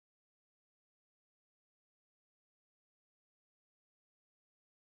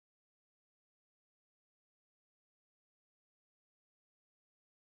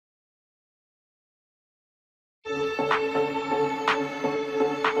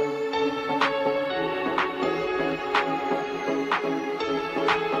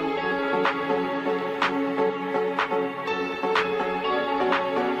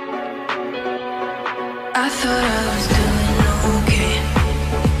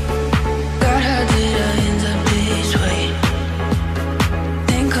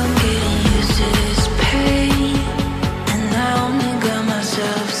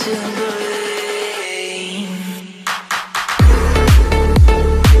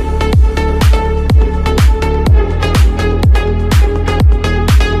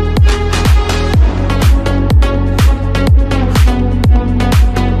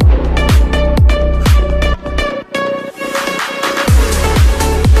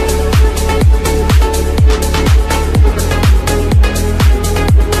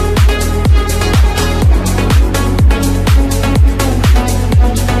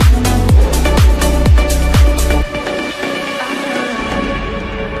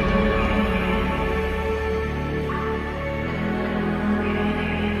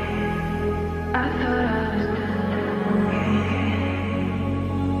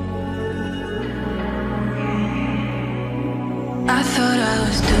I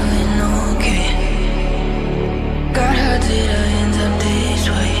was doing okay. God, how did I end up this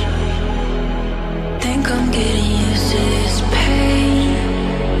way? Think I'm getting used to this pain,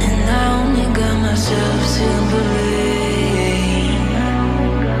 and I only got myself to blame.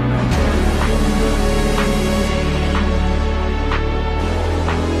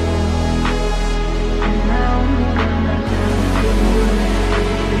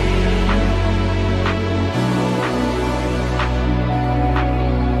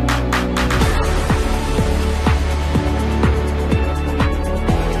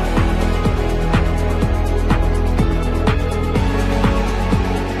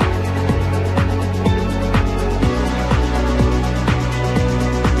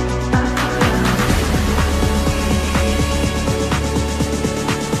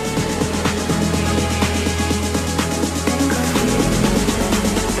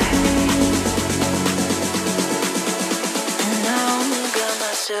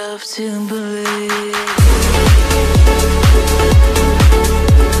 To believe.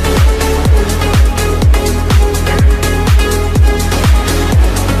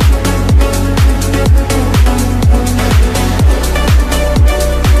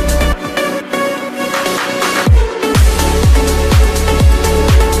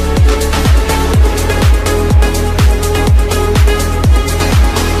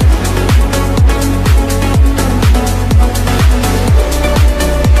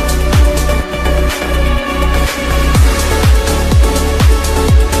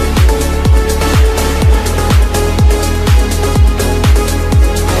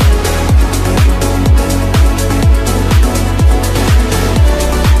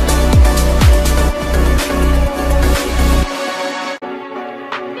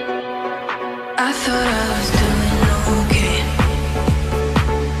 I thought I was doing okay.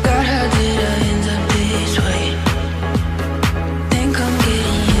 God, how did I end up this way? Think I'm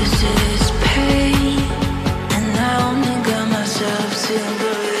getting used to this pain, and I only got myself to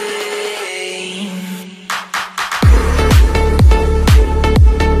blame.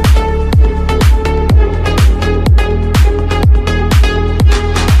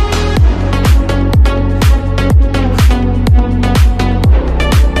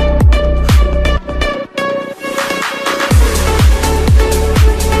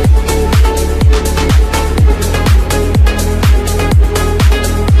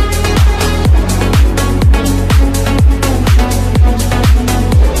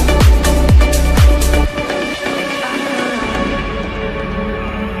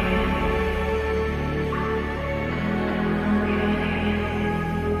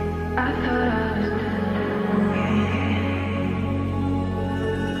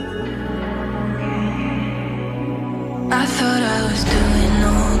 I thought I was doing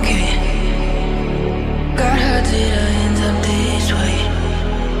okay. God, how did I end up this way?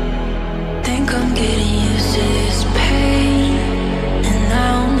 Think I'm getting used to this pain, and I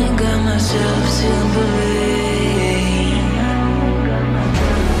only got myself to blame.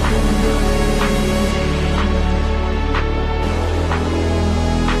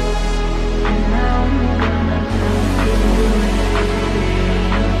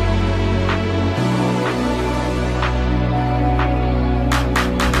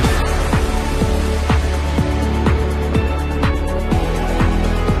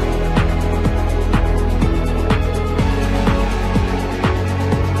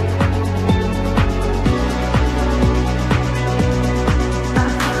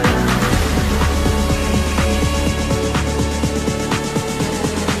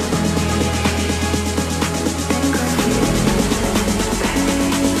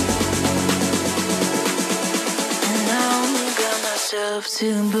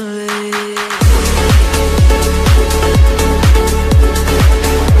 To believe.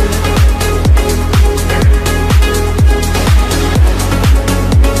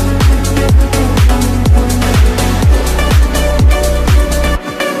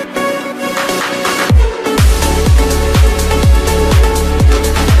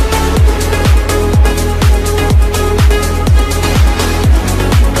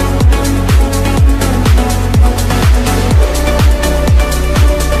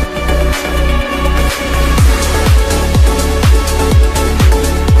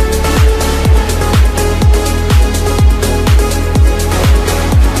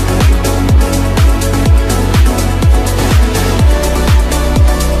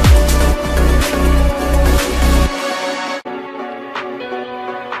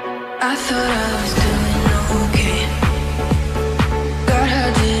 I thought I was doing okay. God, how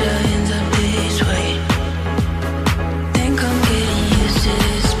did I end up this way? Think I'm getting used to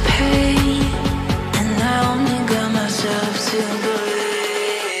this pain, and I only got myself to blame.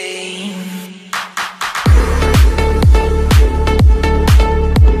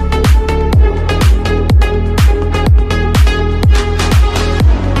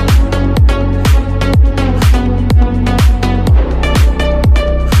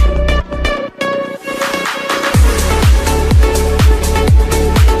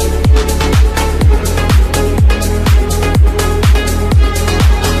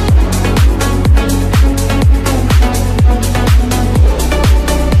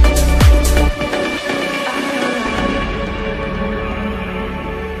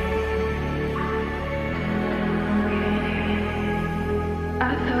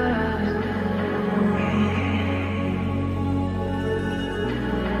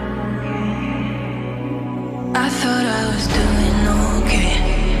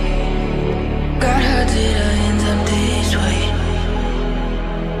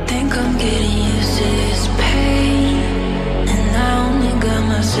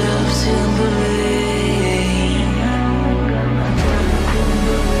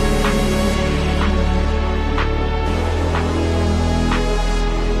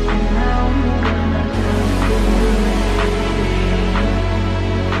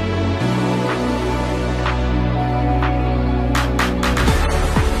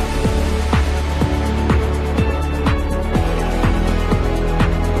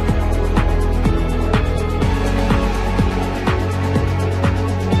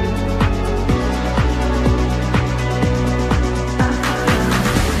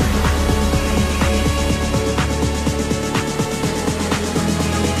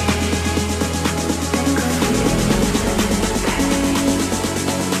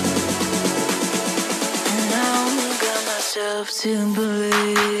 myself to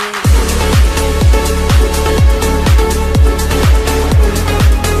believe.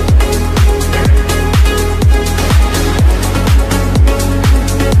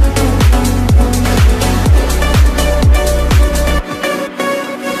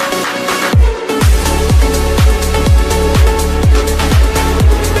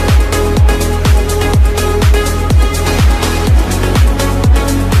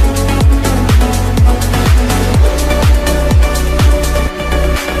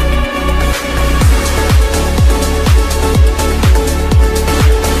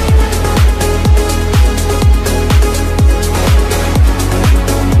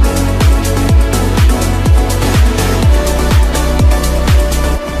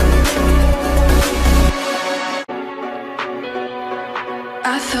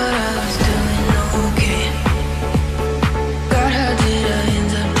 I thought I was doing okay. God, how did I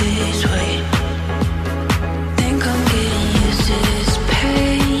end up this way? Think I'm getting used to this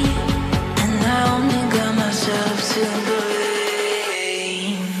pain, and I only got myself to blame.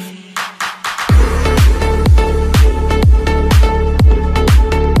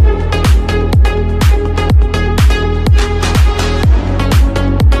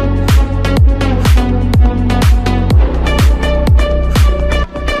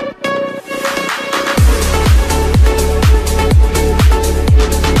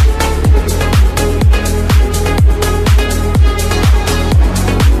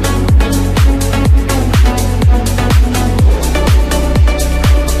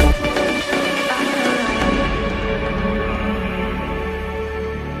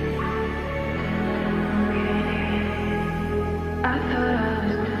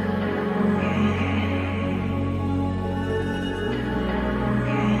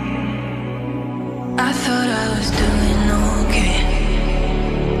 I thought I was doing okay.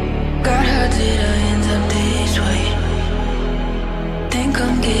 God, how did I end up this way? Think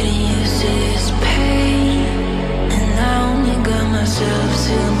I'm getting used to this pain, and I only got myself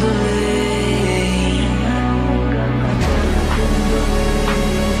to blame.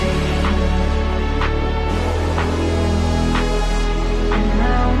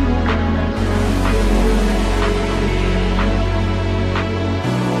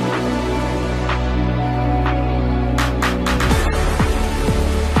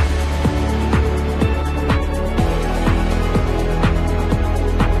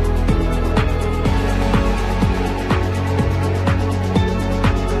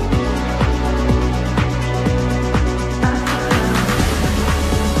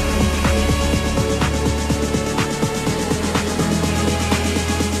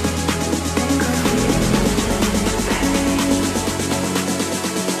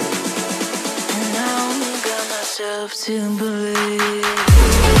 To believe.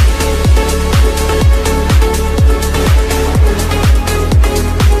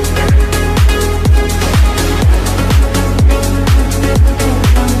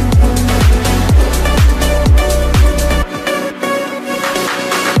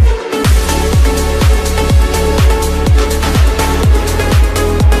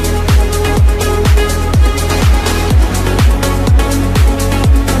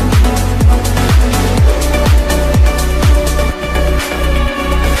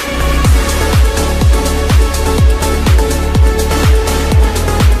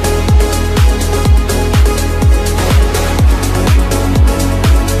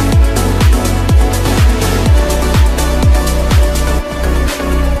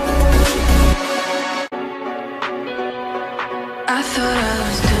 I thought I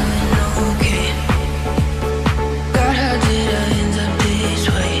was doing okay. God, how did I end up this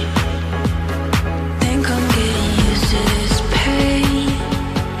way? Think I'm getting used to this pain,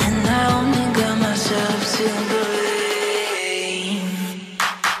 and I only got myself to blame.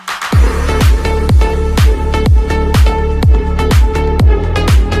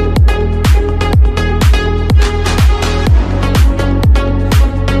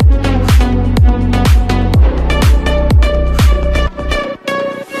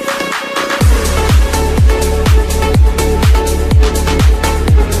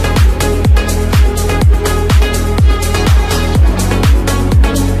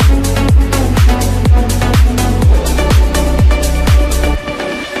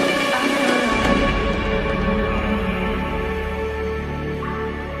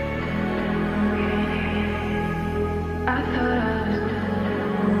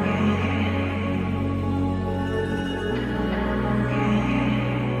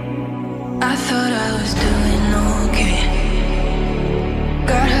 I thought I was doing okay.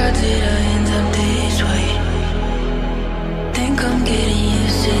 God, how did I end up this way? Think I'm getting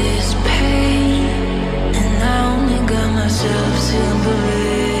used to this pain, and I only got myself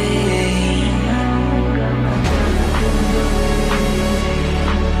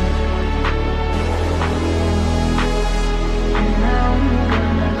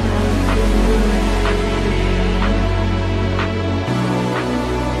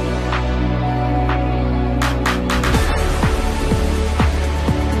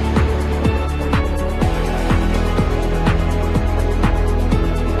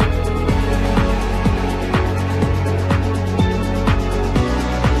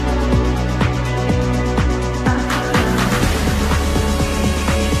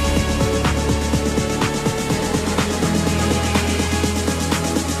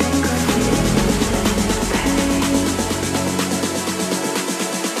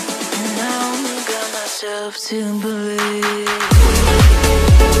myself to believe.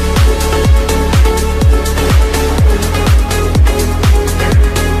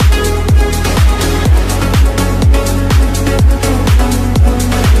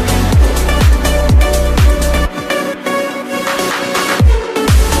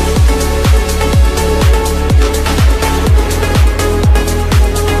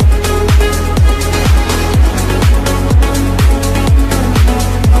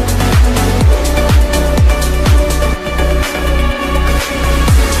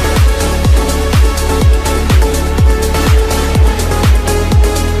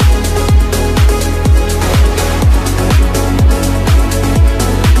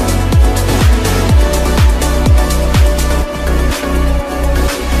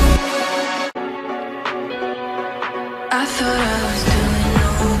 I thought I was doing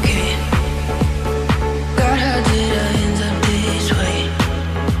okay. God, how did I end up this way?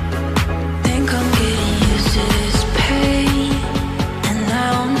 Think I'm getting used to this pain, and I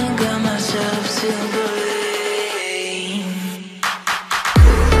only got myself to blame.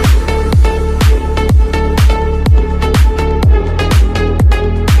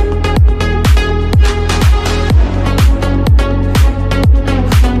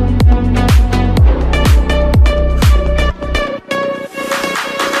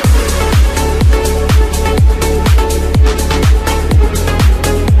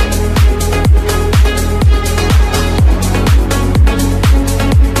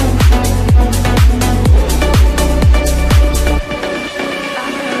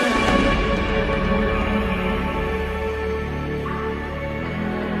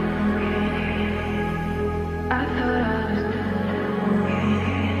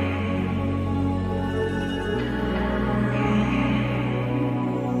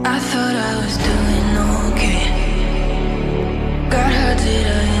 I thought I was doing okay. God, how did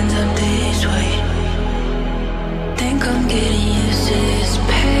I end up this way? Think I'm getting used to this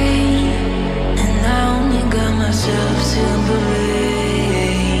pain, and I only got myself to blame.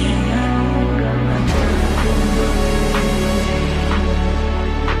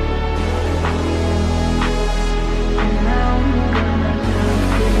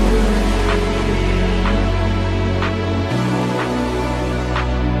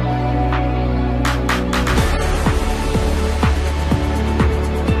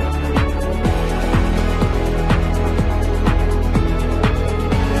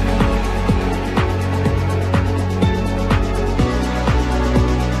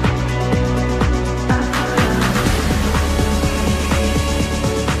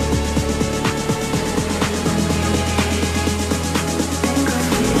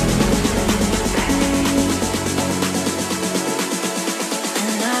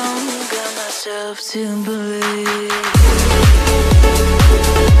 To believe.